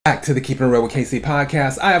Back to the Keeping It Real with KC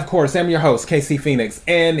podcast. I, of course, am your host, KC Phoenix,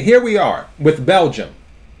 and here we are with Belgium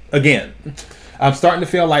again. I'm starting to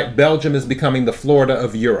feel like Belgium is becoming the Florida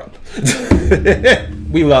of Europe.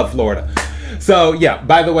 We love Florida. So, yeah,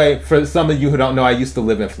 by the way, for some of you who don't know, I used to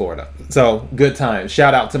live in Florida. So, good times.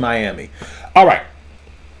 Shout out to Miami. All right.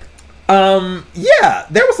 Yeah,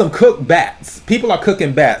 there were some cooked bats. People are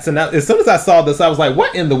cooking bats. And as soon as I saw this, I was like,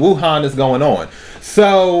 what in the Wuhan is going on?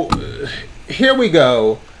 So, here we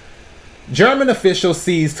go. German officials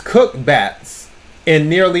seized cooked bats and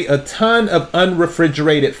nearly a ton of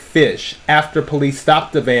unrefrigerated fish after police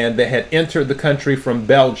stopped a van that had entered the country from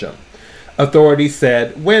Belgium, authorities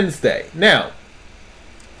said Wednesday. Now,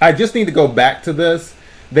 I just need to go back to this.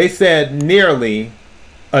 They said nearly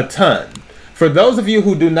a ton. For those of you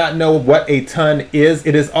who do not know what a ton is,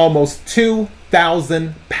 it is almost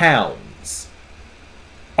 2,000 pounds.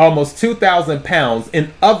 Almost 2,000 pounds.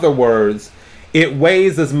 In other words, it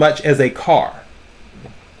weighs as much as a car.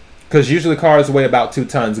 Because usually cars weigh about 2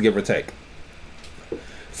 tons, give or take.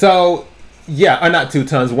 So, yeah, or not 2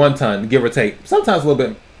 tons, 1 ton, give or take. Sometimes a little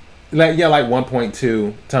bit, like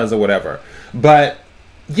 1.2 tons or whatever. But,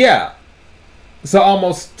 yeah. So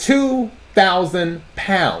almost 2,000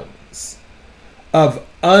 pounds of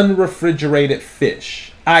unrefrigerated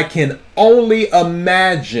fish. I can only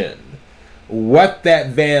imagine what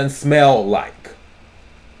that van smelled like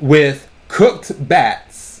with cooked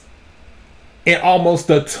bats and almost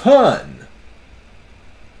a ton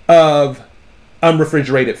of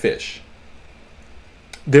unrefrigerated fish.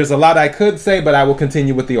 There's a lot I could say, but I will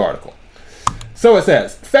continue with the article. So it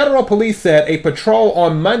says, federal police said a patrol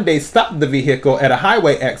on Monday stopped the vehicle at a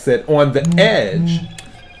highway exit on the edge.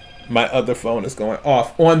 My other phone is going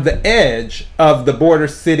off. On the edge of the border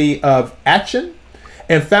city of Aachen,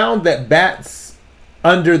 and found that bats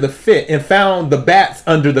under the fit and found the bats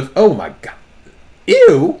under the, oh my God,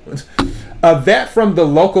 ew. A vet from the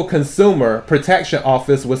local consumer protection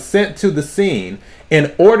office was sent to the scene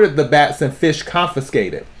and ordered the bats and fish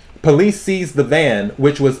confiscated. Police seized the van,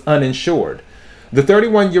 which was uninsured. The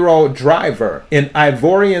 31-year-old driver, an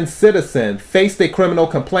Ivorian citizen, faced a criminal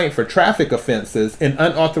complaint for traffic offenses and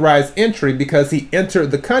unauthorized entry because he entered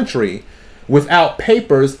the country without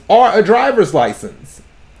papers or a driver's license,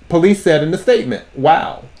 police said in the statement.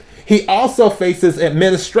 Wow. He also faces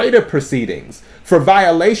administrative proceedings for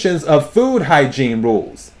violations of food hygiene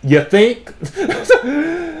rules. You think?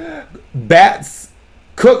 Bats,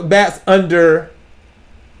 cooked bats under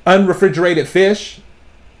unrefrigerated fish?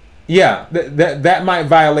 Yeah, that might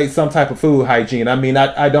violate some type of food hygiene. I mean,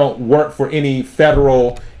 I don't work for any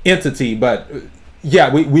federal entity, but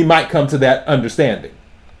yeah, we might come to that understanding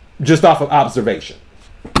just off of observation.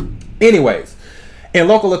 Anyways, and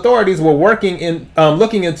local authorities were looking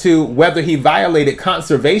into whether he violated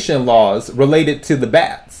conservation laws related to the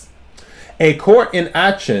bats. A court in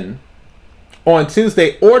Aachen on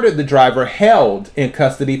Tuesday ordered the driver held in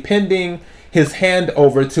custody pending his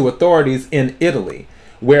handover to authorities in Italy,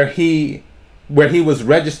 where he was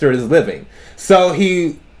registered as living. So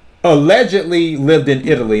he allegedly lived in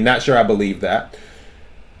Italy. Not sure I believe that.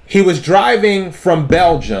 He was driving from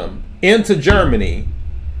Belgium into Germany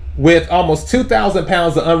with almost 2,000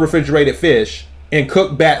 pounds of unrefrigerated fish and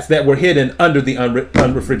cooked bats that were hidden under the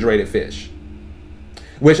unrefrigerated fish,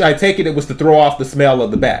 which I take it was to throw off the smell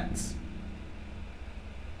of the bats.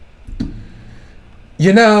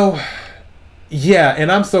 You know, yeah,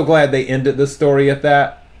 and I'm so glad they ended the story at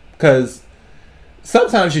that, because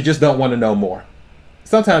sometimes you just don't want to know more.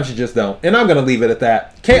 Sometimes you just don't. And I'm going to leave it at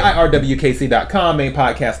that. KIRWKC.com, main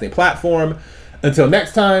podcasting platform. Until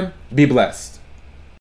next time, be blessed.